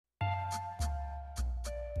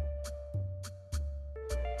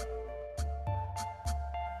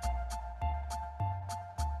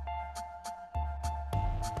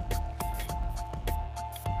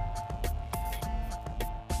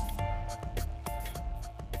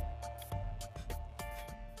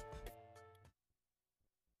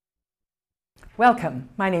Welcome.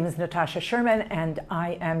 My name is Natasha Sherman and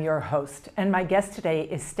I am your host. And my guest today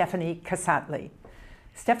is Stephanie Cassatly.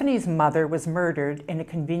 Stephanie's mother was murdered in a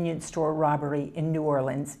convenience store robbery in New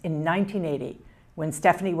Orleans in 1980 when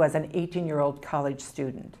Stephanie was an 18-year-old college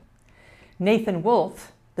student. Nathan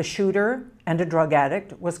Wolfe, the shooter and a drug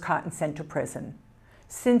addict, was caught and sent to prison.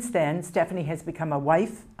 Since then, Stephanie has become a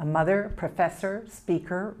wife, a mother, professor,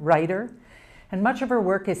 speaker, writer, and much of her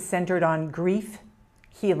work is centered on grief,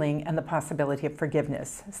 healing, and the possibility of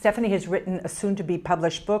forgiveness. Stephanie has written a soon-to-be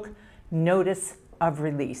published book, Notice of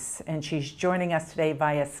Release, and she's joining us today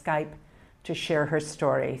via Skype to share her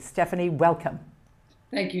story. Stephanie, welcome.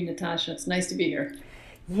 Thank you, Natasha. It's nice to be here.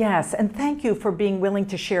 Yes, and thank you for being willing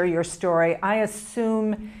to share your story. I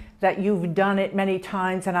assume that you've done it many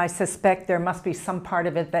times, and I suspect there must be some part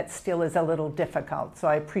of it that still is a little difficult, so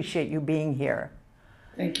I appreciate you being here.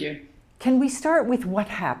 Thank you. Can we start with what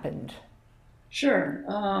happened? Sure.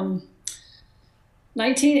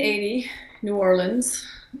 1980, New Orleans.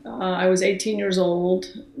 I was 18 years old,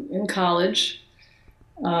 in college.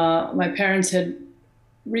 My parents had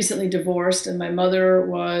recently divorced, and my mother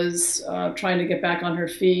was trying to get back on her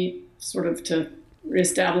feet, sort of to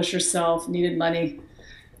reestablish herself, needed money.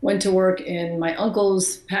 Went to work in my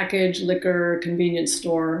uncle's packaged liquor convenience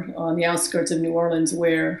store on the outskirts of New Orleans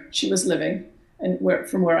where she was living and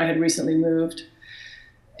from where I had recently moved.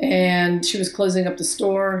 And she was closing up the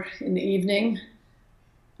store in the evening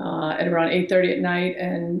at around 8:30 at night,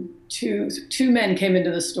 and two men came into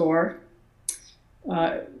the store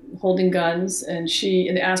holding guns, and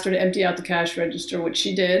they asked her to empty out the cash register, which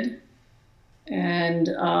she did. And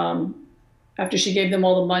after she gave them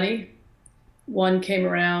all the money, one came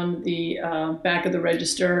around the back of the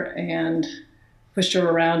register and pushed her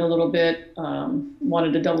around a little bit,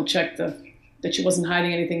 wanted to double check that she wasn't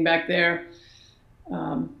hiding anything back there.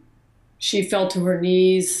 She fell to her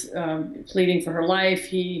knees, pleading for her life.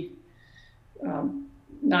 He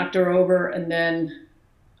knocked her over and then,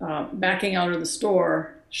 backing out of the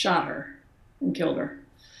store, shot her and killed her.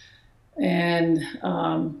 And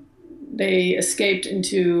they escaped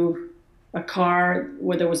into a car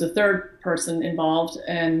where there was a third person involved,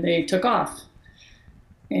 and they took off.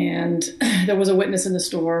 And there was a witness in the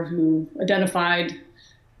store who identified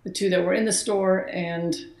the two that were in the store,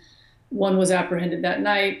 and one was apprehended that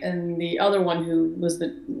night, and the other one, who was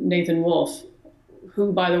the Nathan Wolfe,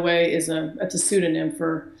 who, by the way, it's a pseudonym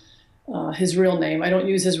for his real name. I don't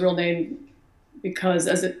use his real name because,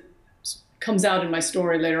 as it comes out in my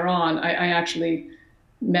story later on, I actually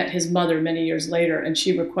met his mother many years later, and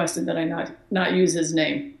she requested that I not use his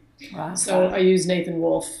name. Wow. So I used Nathan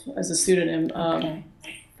Wolfe as a pseudonym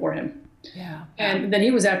for him. Yeah. And then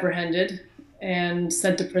he was apprehended and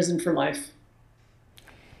sent to prison for life.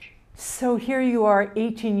 So here you are,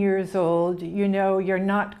 18 years old. You know, you're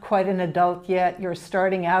not quite an adult yet. You're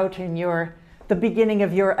starting out in the beginning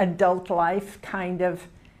of your adult life, kind of,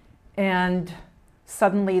 and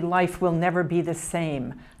suddenly life will never be the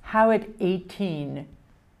same. How at 18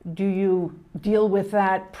 do you deal with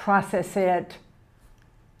that, process it?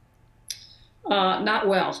 Not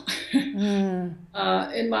well. In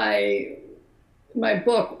my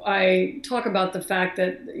book, I talk about the fact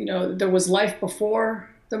that, there was life before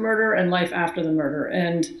the murder and life after the murder.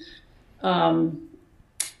 And, I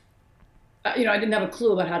didn't have a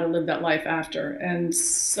clue about how to live that life after. And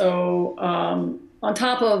so on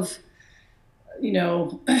top of,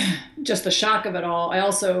 just the shock of it all, I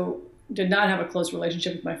also did not have a close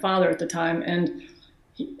relationship with my father at the time, and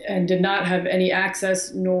did not have any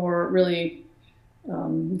access nor really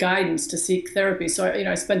guidance to seek therapy. So,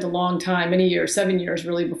 I spent a long time, many years, 7 years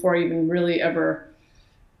really, before I even really ever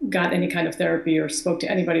got any kind of therapy or spoke to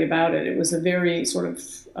anybody about it. It was a very sort of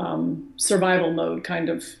survival mode kind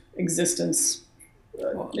of existence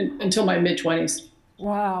until my mid-20s.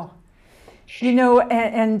 Wow.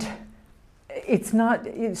 And it's not,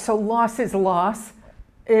 so loss is loss.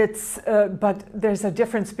 But there's a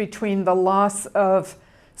difference between the loss of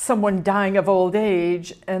someone dying of old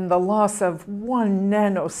age and the loss of one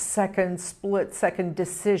nanosecond, split-second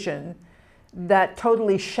decision that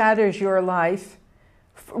totally shatters your life,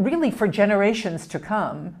 really for generations to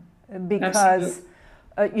come, because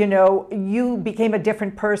you became a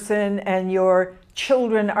different person, and your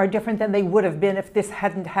children are different than they would have been if this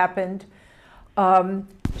hadn't happened.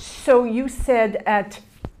 So you said at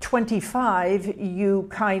 25, you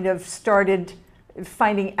kind of started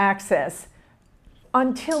finding access.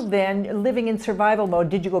 Until then, living in survival mode,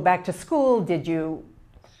 did you go back to school? Did you?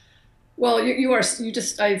 Well, I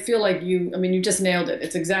feel like you just nailed it.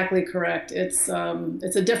 It's exactly correct. It's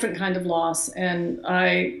a different kind of loss. And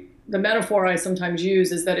the metaphor I sometimes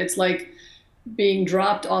use is that it's like being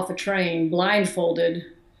dropped off a train blindfolded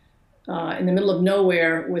in the middle of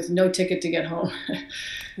nowhere with no ticket to get home. And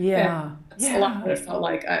Yeah. that's a lot Yeah. what it felt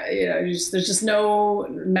like. There's just no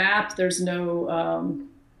map. There's no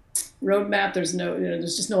road map. There's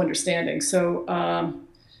just no understanding. So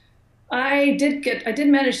I did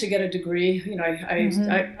manage to get a degree.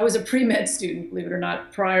 I was a pre-med student, believe it or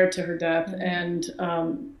not, prior to her death, and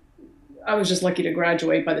I was just lucky to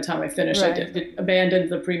graduate by the time I finished. I Right. abandoned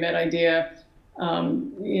the pre-med idea.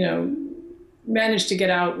 Um, you know, Managed to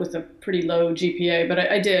get out with a pretty low GPA, but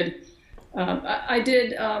I did. I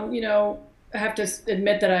did. I have to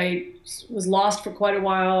admit that I was lost for quite a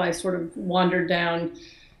while. I sort of wandered down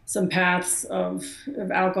some paths of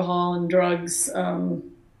alcohol and drugs.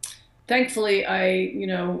 Thankfully, I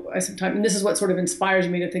sometimes, and this is what sort of inspires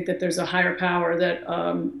me to think that there's a higher power that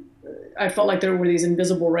I felt like there were these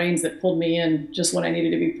invisible reins that pulled me in just when I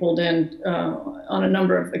needed to be pulled in on a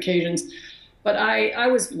number of occasions. But I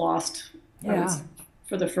was lost. I Yeah. was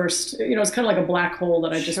for the first, it's kind of like a black hole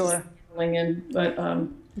that I just was Sure. falling in. But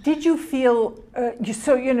Did you feel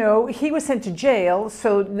so? He was sent to jail,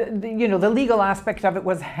 so the legal aspect of it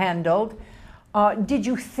was handled. Did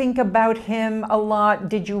you think about him a lot?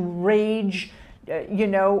 Did you rage?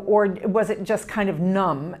 Or was it just kind of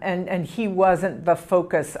numb, and he wasn't the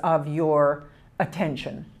focus of your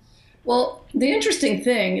attention? well, the interesting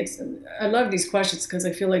thing, I love these questions because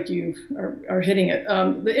I feel like you are hitting it.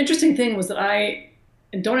 The interesting thing was that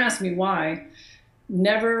and don't ask me why,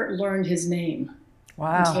 never learned his name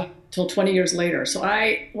Wow. until 20 years later. So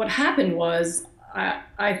what happened was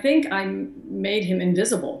I think I made him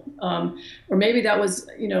invisible, or maybe that was,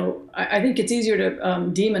 I think it's easier to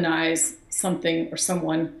demonize something or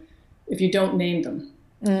someone if you don't name them.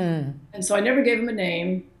 And so I never gave him a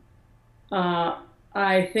name.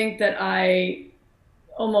 I think that I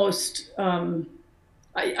almost,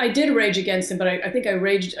 I did rage against him, but I think I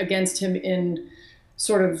raged against him in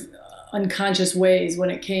sort of unconscious ways when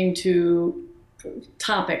it came to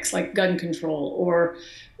topics like gun control or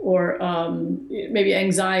maybe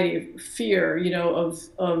anxiety, fear,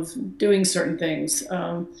 of doing certain things.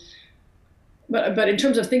 But in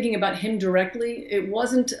terms of thinking about him directly, it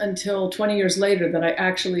wasn't until 20 years later that I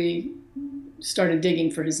actually started digging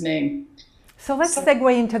for his name. So let's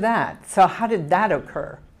segue into that. So how did that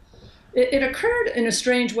occur? It occurred in a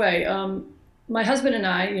strange way. My husband and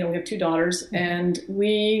I, we have two daughters, and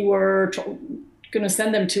we were going to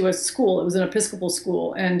send them to a school. It was an Episcopal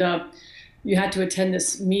school, and you had to attend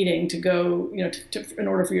this meeting to go, in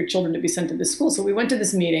order for your children to be sent to this school. So we went to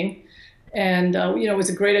this meeting, and it was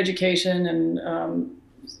a great education, and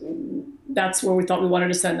that's where we thought we wanted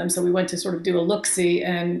to send them. So we went to sort of do a look-see,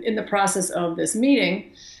 and in the process of this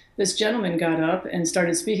meeting, this gentleman got up and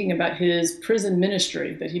started speaking about his prison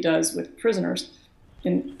ministry that he does with prisoners.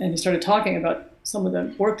 And he started talking about some of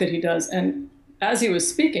the work that he does. And as he was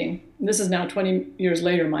speaking, and this is now 20 years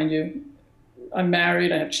later, mind you, I'm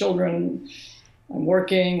married, I have children, I'm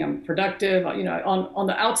working, I'm productive. On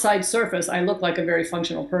the outside surface, I look like a very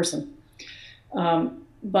functional person.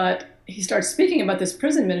 But he starts speaking about this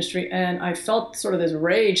prison ministry, and I felt sort of this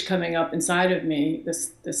rage coming up inside of me,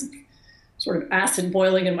 this sort of acid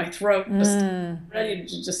boiling in my throat, just ready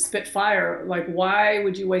to just spit fire. Like, why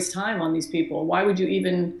would you waste time on these people? Why would you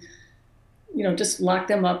even, just lock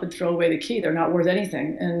them up and throw away the key? They're not worth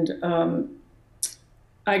anything. And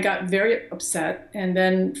I got very upset. And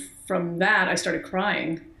then from that, I started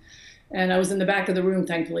crying. And I was in the back of the room,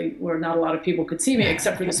 thankfully, where not a lot of people could see me,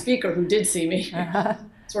 except for the speaker who did see me,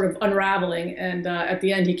 sort of unraveling. And at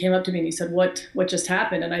the end, he came up to me and he said, what just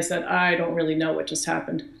happened? And I said, I don't really know what just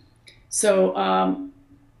happened. So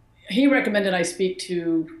he recommended I speak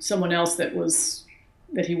to someone else that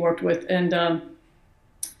he worked with, and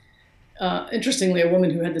interestingly, a woman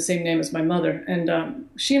who had the same name as my mother. And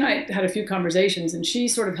she and I had a few conversations, and she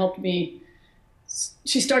sort of helped me.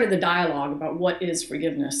 She started the dialogue about what is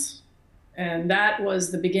forgiveness, and that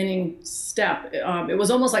was the beginning step. It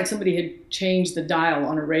was almost like somebody had changed the dial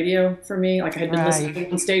on a radio for me. Like I had been listening to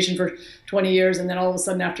one station for 20 years, and then all of a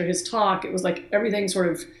sudden, after his talk, it was like everything sort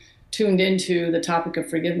of tuned into the topic of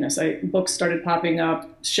forgiveness. Books started popping up,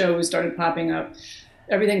 shows started popping up,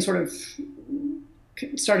 everything sort of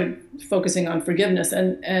started focusing on forgiveness.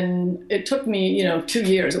 And it took me, 2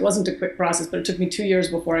 years. It wasn't a quick process, but it took me 2 years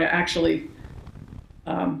before I actually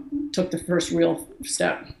took the first real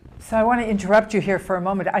step. So I want to interrupt you here for a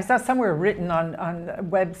moment. I saw somewhere written on a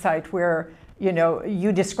website where,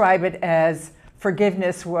 you describe it as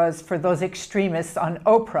forgiveness was for those extremists on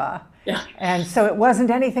Oprah. Yeah. And so it wasn't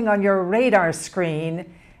anything on your radar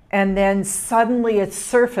screen, and then suddenly it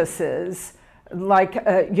surfaces like,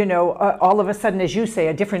 all of a sudden, as you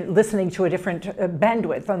say, listening to a different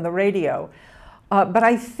bandwidth on the radio. But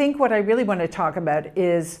I think what I really want to talk about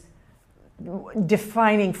is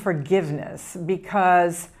defining forgiveness,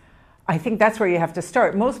 because I think that's where you have to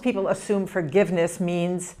start. Most people assume forgiveness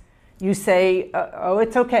means you say, oh,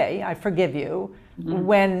 it's okay, I forgive you,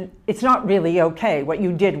 when it's not really okay. What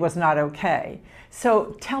you did was not okay.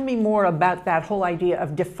 So tell me more about that whole idea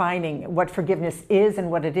of defining what forgiveness is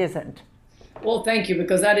and what it isn't. Well, thank you,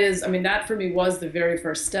 because that for me was the very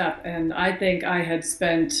first step. And I think I had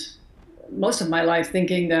spent most of my life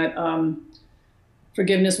thinking that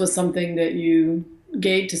forgiveness was something that you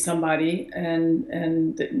gave to somebody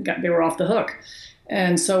and they were off the hook.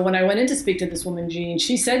 And so when I went in to speak to this woman, Jean,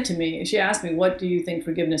 she asked me, what do you think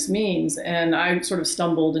forgiveness means? And I sort of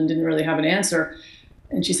stumbled and didn't really have an answer.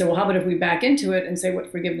 And she said, well, how about if we back into it and say what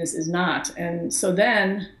forgiveness is not? And so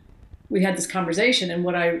then we had this conversation, and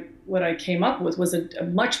what I came up with was a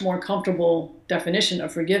much more comfortable definition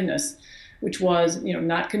of forgiveness, which was,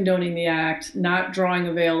 not condoning the act, not drawing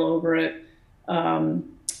a veil over it,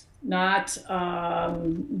 not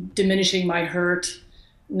diminishing my hurt,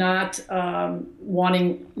 not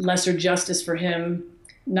wanting lesser justice for him,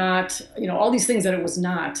 not, all these things that it was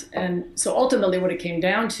not. And so ultimately what it came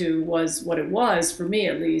down to was, what it was, for me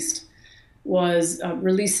at least, was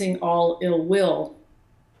releasing all ill will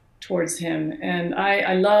towards him. And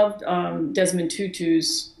I loved Desmond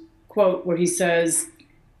Tutu's quote where he says,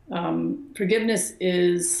 forgiveness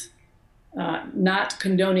is not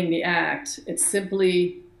condoning the act. It's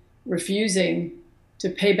simply refusing to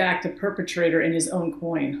pay back the perpetrator in his own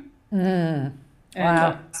coin.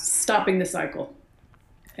 And stopping the cycle.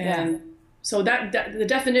 And so that the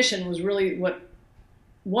definition was really what,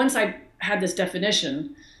 once I had this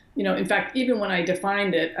definition, in fact, even when I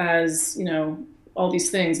defined it as, all these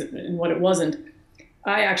things and what it wasn't,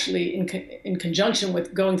 I actually, in conjunction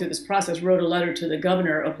with going through this process, wrote a letter to the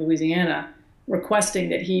governor of Louisiana requesting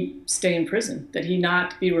that he stay in prison, that he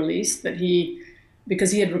not be released,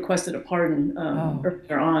 because he had requested a pardon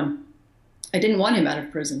earlier on. I didn't want him out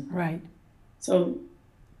of prison. Right. So.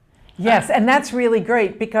 Yes, and that's really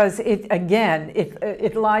great, because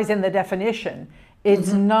it lies in the definition.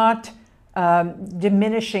 It's not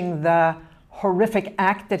diminishing the horrific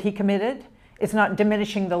act that he committed. It's not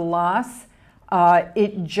diminishing the loss.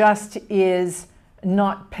 It just is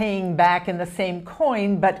not paying back in the same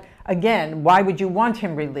coin. But again, why would you want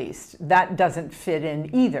him released? That doesn't fit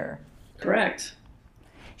in either. Correct.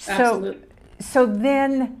 Absolutely. So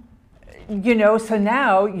then, so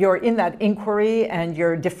now you're in that inquiry and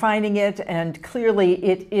you're defining it, and clearly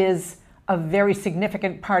it is a very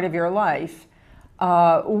significant part of your life.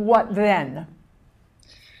 What then?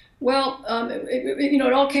 Well,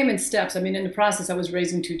 it all came in steps. In the process, I was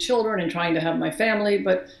raising 2 children and trying to have my family,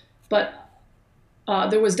 but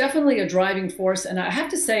there was definitely a driving force, and I have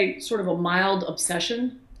to say, sort of a mild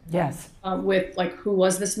obsession. Yes. With who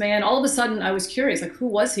was this man? All of a sudden, I was curious, who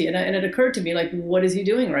was he? And it occurred to me, what is he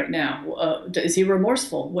doing right now? Is he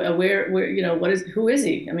remorseful? Who is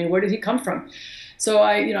he? Where did he come from? So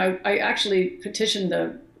I actually petitioned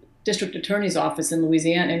the district attorney's office in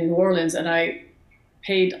Louisiana, in New Orleans, and I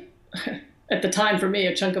paid, at the time for me,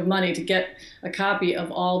 a chunk of money to get a copy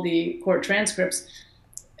of all the court transcripts.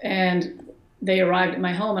 And they arrived at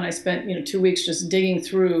my home, and I spent 2 weeks just digging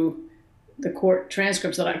through the court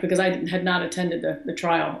transcripts because I had not attended the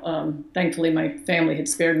trial. Thankfully, my family had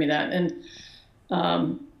spared me that. And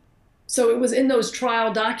so it was in those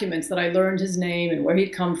trial documents that I learned his name and where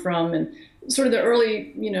he'd come from, and sort of the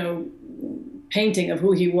early, painting of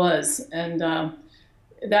who he was. And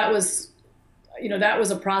that was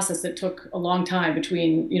a process that took a long time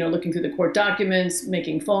between, looking through the court documents,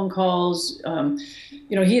 making phone calls.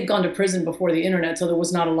 He had gone to prison before the internet, so there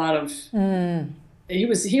was not a lot of. He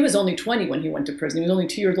was only 20 when he went to prison. He was only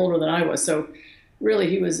 2 years older than I was. So really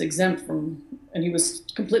he was exempt from, and he was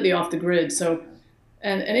completely off the grid. So,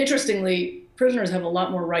 and interestingly, prisoners have a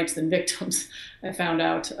lot more rights than victims, I found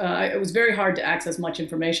out. It was very hard to access much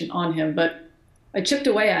information on him, but I chipped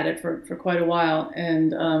away at it for quite a while,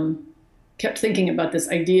 and kept thinking about this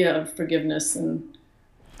idea of forgiveness. And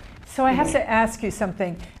so I have to ask you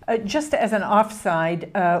something. Just as an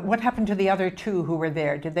offside, what happened to the other 2 who were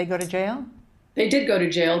there? Did they go to jail? They did go to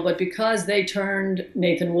jail, but because they turned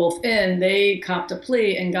Nathan Wolfe in, they copped a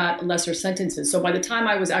plea and got lesser sentences. So by the time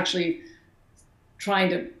I was actually trying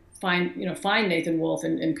to find Nathan Wolfe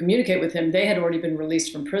and communicate with him, they had already been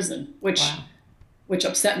released from prison, which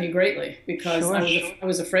upset me greatly, because I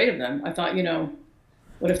was afraid of them. I thought,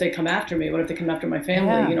 what if they come after me? What if they come after my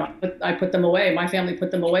family? I put them away. My family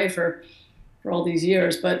put them away for all these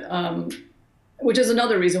years. But which is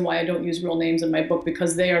another reason why I don't use real names in my book,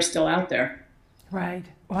 because they are still out there. Right.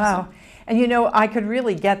 Wow. And you know, I could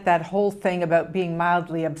really get that whole thing about being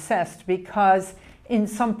mildly obsessed, because in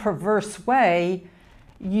some perverse way,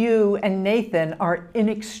 you and Nathan are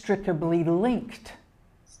inextricably linked.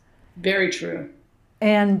 Very true.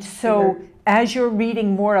 And so as you're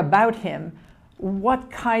reading more about him,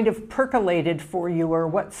 what kind of percolated for you, or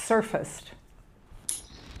what surfaced?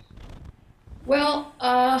 Well,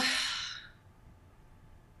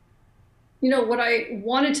 you know, what I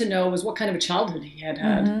wanted to know was what kind of a childhood he had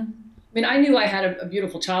had. I mean, I knew I had a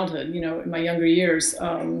beautiful childhood, you know, in my younger years.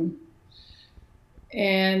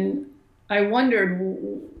 And I wondered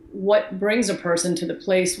what brings a person to the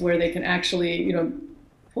place where they can actually, you know,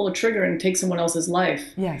 pull a trigger and take someone else's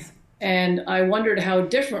life. Yes. And I wondered how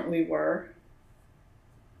different we were.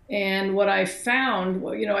 And what I found,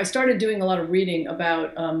 well, you know, I started doing a lot of reading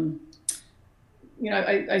about, you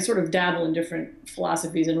know, I sort of dabble in different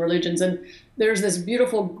philosophies and religions. And there's this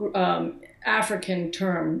beautiful African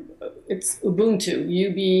term. It's Ubuntu,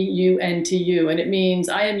 U-B-U-N-T-U. And it means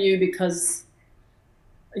I am you because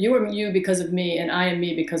you are you because of me, and I am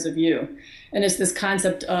me because of you. And it's this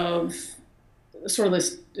concept of sort of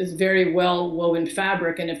this very well woven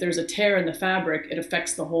fabric. And if there's a tear in the fabric, it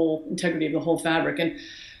affects the whole integrity of the whole fabric. And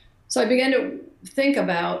so I began to think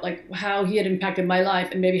about like how he had impacted my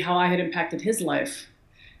life, and maybe how I had impacted his life,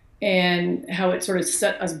 and how it sort of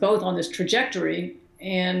set us both on this trajectory.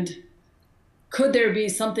 And could there be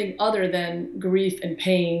something other than grief and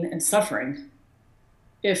pain and suffering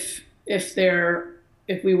if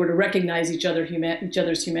we were to recognize each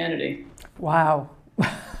other's humanity? Wow.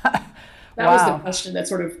 That was the question that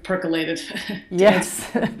sort of percolated. Yes.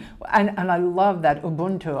 and I love that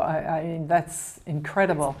Ubuntu. I mean, that's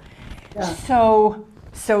incredible. Yeah.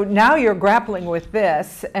 So now you're grappling with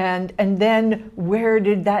this, and then where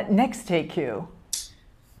did that next take you?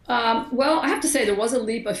 Well, I have to say there was a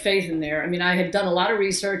leap of faith in there. I mean, I had done a lot of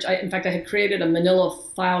research. In fact, I had created a manila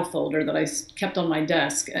file folder that I kept on my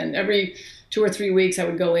desk, and every 2 or 3 weeks I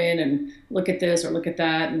would go in and look at this or look at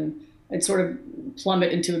that, and I'd sort of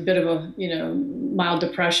plummet into a bit of a, you know, mild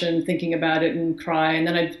depression thinking about it and cry, and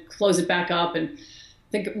then I'd close it back up and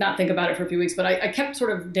not think about it for a few weeks. But I kept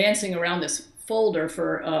sort of dancing around this folder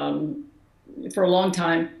for a long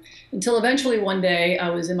time, until eventually one day I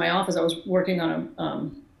was in my office. I was working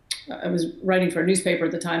on I was writing for a newspaper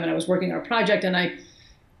at the time, and I was working on a project. And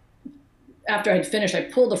after I'd finished, I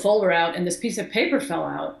pulled the folder out, and this piece of paper fell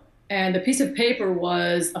out. And the piece of paper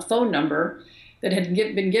was a phone number that had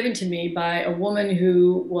been given to me by a woman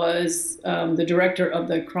who was the director of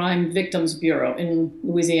the Crime Victims Bureau in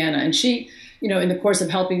Louisiana. And she, you know, in the course of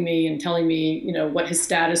helping me and telling me, you know, what his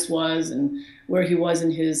status was and where he was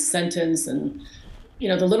in his sentence, and, you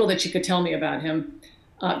know, the little that she could tell me about him,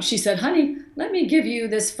 she said, "Honey, let me give you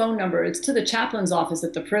this phone number. It's to the chaplain's office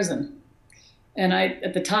at the prison." And I,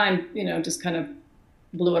 at the time, you know, just kind of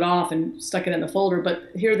blew it off and stuck it in the folder. But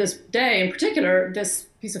here this day in particular, this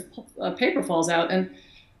piece of paper falls out. And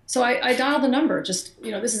so I dialed the number. Just,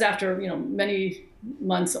 you know, this is after, you know, many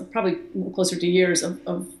months, probably closer to years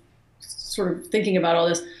of sort of thinking about all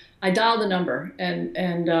this. I dialed the number, and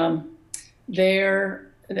the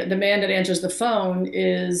man that answers the phone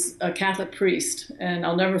is a Catholic priest. And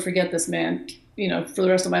I'll never forget this man, you know, for the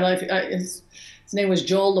rest of my life. His name was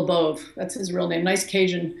Joel LeBove. That's his real name. Nice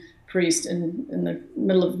Cajun priest in the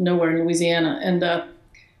middle of nowhere in Louisiana. And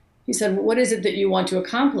he said, "What is it that you want to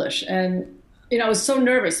accomplish?" And, you know, I was so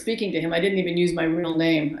nervous speaking to him. I didn't even use my real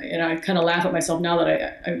name. And I kind of laugh at myself now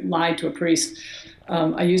that I lied to a priest.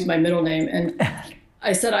 I used my middle name. And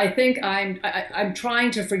I said, "I think I'm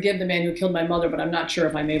trying to forgive the man who killed my mother, but I'm not sure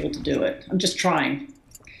if I'm able to do it. I'm just trying."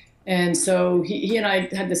 And so he and I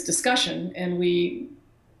had this discussion, and we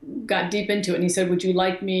got deep into it. And he said, "Would you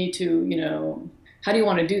like me to, you know, how do you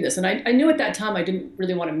want to do this?" And I knew at that time I didn't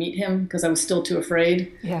really want to meet him because I was still too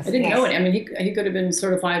afraid. Yes, I didn't know it. I mean, he could have been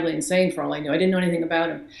certifiably insane for all I knew. I didn't know anything about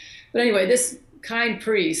him. But anyway, this kind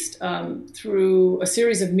priest, through a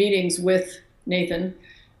series of meetings with Nathan,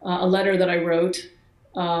 a letter that I wrote,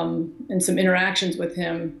 and some interactions with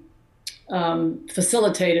him,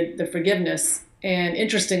 facilitated the forgiveness. And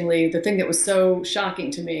interestingly, the thing that was so shocking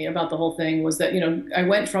to me about the whole thing was that, you know, I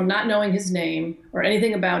went from not knowing his name or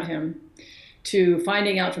anything about him to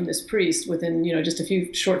finding out from this priest within, you know, just a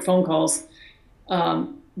few short phone calls,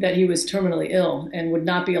 that he was terminally ill and would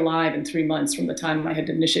not be alive in 3 months from the time I had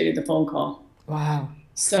initiated the phone call. Wow.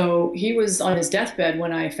 So he was on his deathbed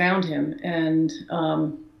when I found him. And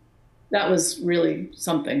that was really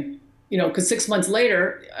something, you know, because 6 months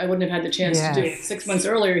later, I wouldn't have had the chance to do it. 6 months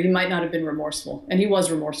earlier, he might not have been remorseful. And he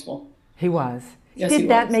was remorseful. He was. Yes, Did he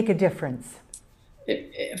that was. make a difference?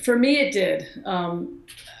 For me, it did.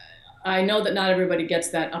 I know that not everybody gets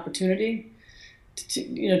that opportunity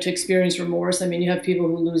to experience remorse. I mean, you have people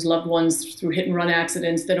who lose loved ones through hit and run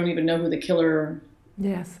accidents. They don't even know who the killer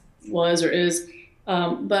Yes. was or is.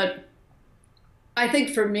 But I think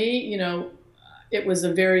for me, it was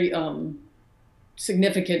a very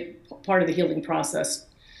significant part of the healing process.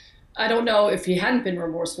 I don't know if he hadn't been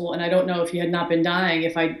remorseful, and I don't know if he had not been dying,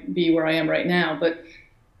 if I'd be where I am right now. But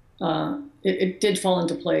it did fall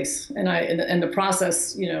into place, and the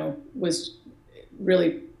process, was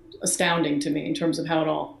really astounding to me in terms of how it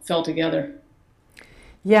all fell together.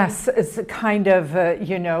 Yes, it's a kind of,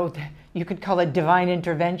 you could call it divine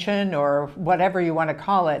intervention or whatever you want to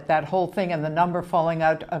call it, that whole thing and the number falling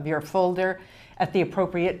out of your folder at the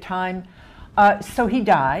appropriate time. So he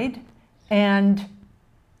died, and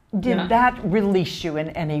did that release you in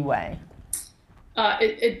any way?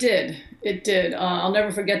 It did. It did. I'll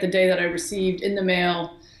never forget the day that I received in the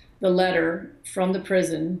mail the letter from the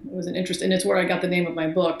prison. It was an interest, and it's where I got the name of my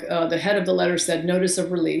book. The head of the letter said, "Notice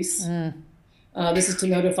of release." This is to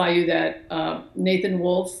notify you that Nathan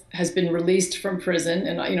Wolfe has been released from prison.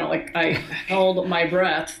 And I held my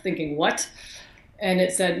breath, thinking, "What?" And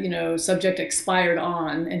it said, subject expired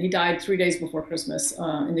on, and he died 3 days before Christmas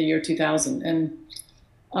in the year 2000. And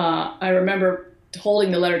I remember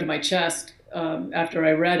holding the letter to my chest after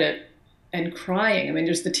I read it and crying. I mean,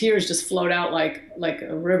 just the tears just flowed out like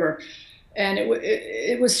a river. And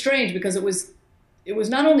it was strange because it was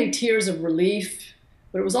not only tears of relief,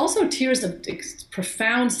 but it was also tears of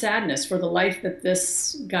profound sadness for the life that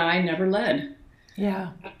this guy never led.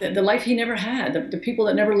 Yeah. The life he never had, the people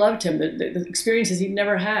that never loved him, the experiences he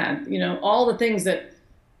never had, all the things that,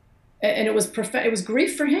 and it was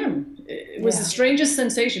grief for him. It was the strangest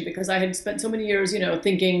sensation because I had spent so many years,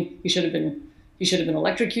 thinking he should have been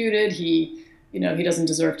electrocuted. He doesn't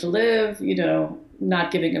deserve to live,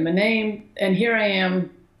 not giving him a name. And here I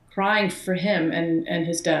am crying for him and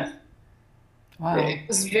his death. Wow. It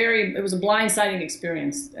was a blindsiding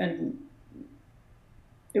experience, and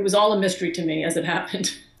it was all a mystery to me as it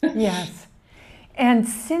happened. Yes. And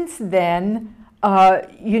since then,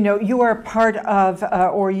 you are part of,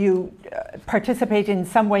 or you participate in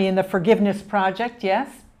some way in the Forgiveness Project, yes?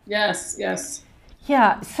 Yes.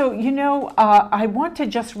 Yeah, so, I want to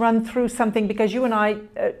just run through something because you and I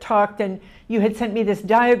talked and you had sent me this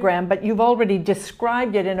diagram, but you've already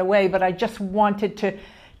described it in a way, but I just wanted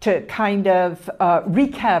to kind of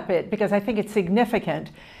recap it because I think it's significant.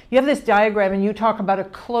 You have this diagram and you talk about a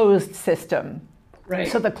closed system. Right.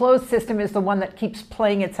 So the closed system is the one that keeps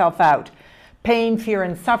playing itself out. Pain, fear,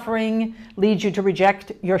 and suffering leads you to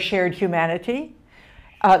reject your shared humanity,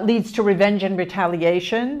 leads to revenge and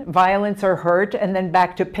retaliation, violence or hurt, and then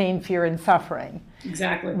back to pain, fear, and suffering.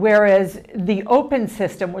 Exactly. Whereas the open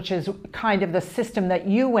system, which is kind of the system that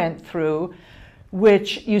you went through,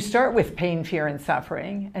 which you start with pain, fear, and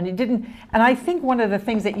suffering, and it didn't. And I think one of the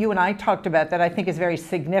things that you and I talked about that I think is very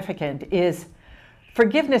significant is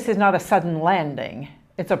forgiveness is not a sudden landing.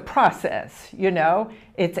 It's a process,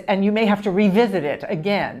 and you may have to revisit it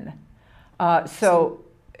again. You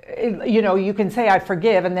can say, I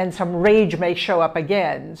forgive, and then some rage may show up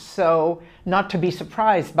again. So not to be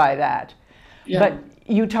surprised by that. Yeah. But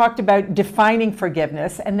you talked about defining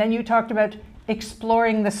forgiveness, and then you talked about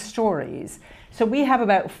exploring the stories. So we have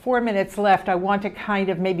about 4 minutes left. I want to kind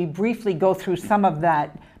of maybe briefly go through some of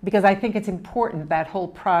that because I think it's important, that whole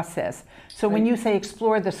process. So when you say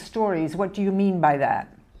explore the stories, what do you mean by that?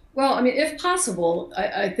 Well, I mean, if possible,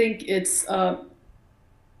 I think it's, part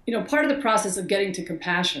of the process of getting to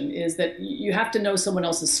compassion is that you have to know someone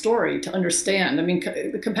else's story to understand. I mean,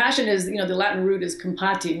 the compassion is, the Latin root is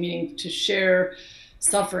compati, meaning to share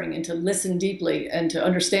suffering and to listen deeply and to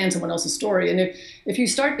understand someone else's story. And if you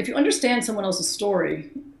understand someone else's story,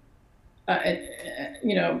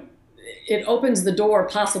 it opens the door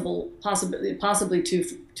possibly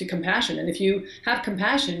to compassion. And if you have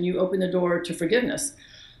compassion, you open the door to forgiveness.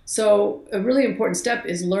 So a really important step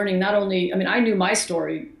is learning not only, I knew my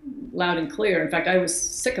story loud and clear. In fact, I was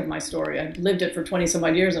sick of my story. I lived it for 20 some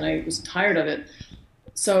odd years and I was tired of it.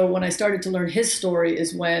 So when I started to learn his story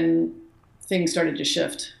is when things started to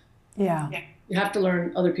shift. Yeah. You have to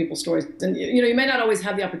learn other people's stories. And you may not always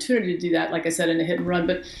have the opportunity to do that, like I said, in a hit and run,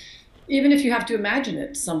 but even if you have to imagine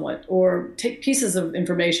it somewhat or take pieces of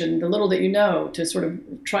information, the little that you know, to sort of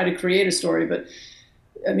try to create a story. But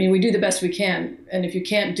we do the best we can. And if you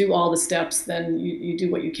can't do all the steps, then you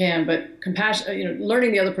do what you can. But compassion,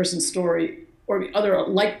 learning the other person's story or other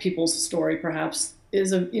like people's story perhaps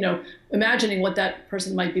is imagining what that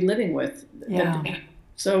person might be living with.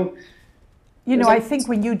 So, I think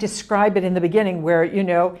when you describe it in the beginning where,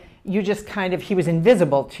 you just kind of, he was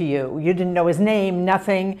invisible to you. You didn't know his name,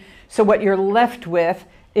 nothing. So what you're left with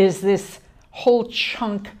is this whole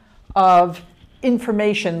chunk of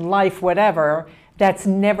information, life, whatever, that's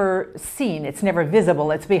never seen. It's never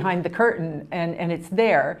visible. It's behind the curtain and it's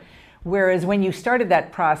there. Whereas when you started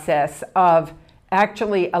that process of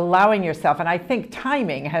actually allowing yourself, and I think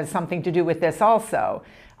timing has something to do with this also.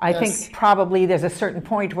 I think probably there's a certain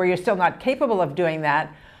point where you're still not capable of doing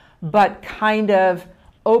that, but kind of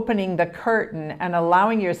opening the curtain and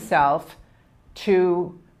allowing yourself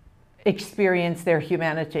to experience their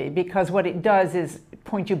humanity, because what it does is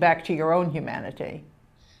point you back to your own humanity.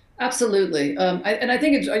 Absolutely. And I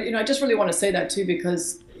think it's, I just really want to say that too,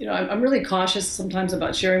 because, I'm really cautious sometimes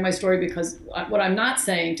about sharing my story, because what I'm not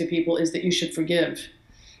saying to people is that you should forgive.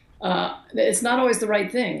 It's not always the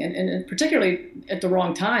right thing, and particularly at the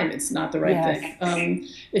wrong time, it's not the right thing.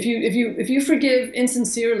 If you forgive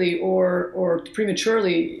insincerely or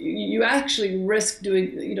prematurely, you actually risk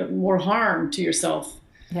doing more harm to yourself.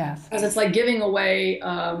 Yes, because it's like giving away.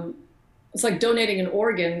 It's like donating an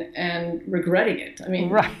organ and regretting it. I mean,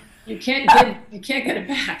 right. you can't get it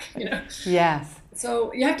back. Yes.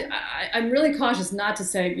 So you have to. I'm really cautious not to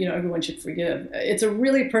say everyone should forgive. It's a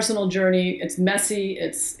really personal journey. It's messy.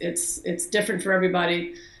 It's different for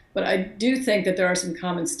everybody, but I do think that there are some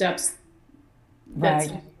common steps that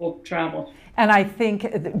some people travel. And I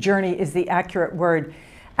think journey is the accurate word.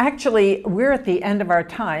 Actually, we're at the end of our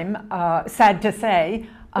time. Sad to say,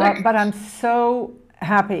 but I'm so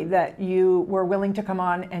happy that you were willing to come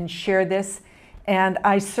on and share this. And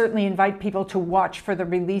I certainly invite people to watch for the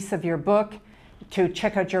release of your book, to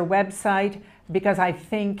check out your website, because I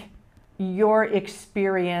think your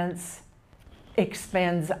experience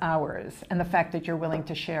expands ours, and the fact that you're willing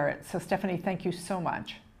to share it. So Stephanie, thank you so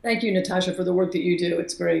much. Thank you, Natasha, for the work that you do.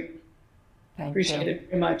 It's great. Appreciate it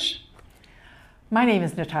very much. My name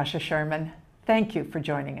is Natasha Sherman. Thank you for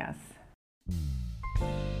joining us.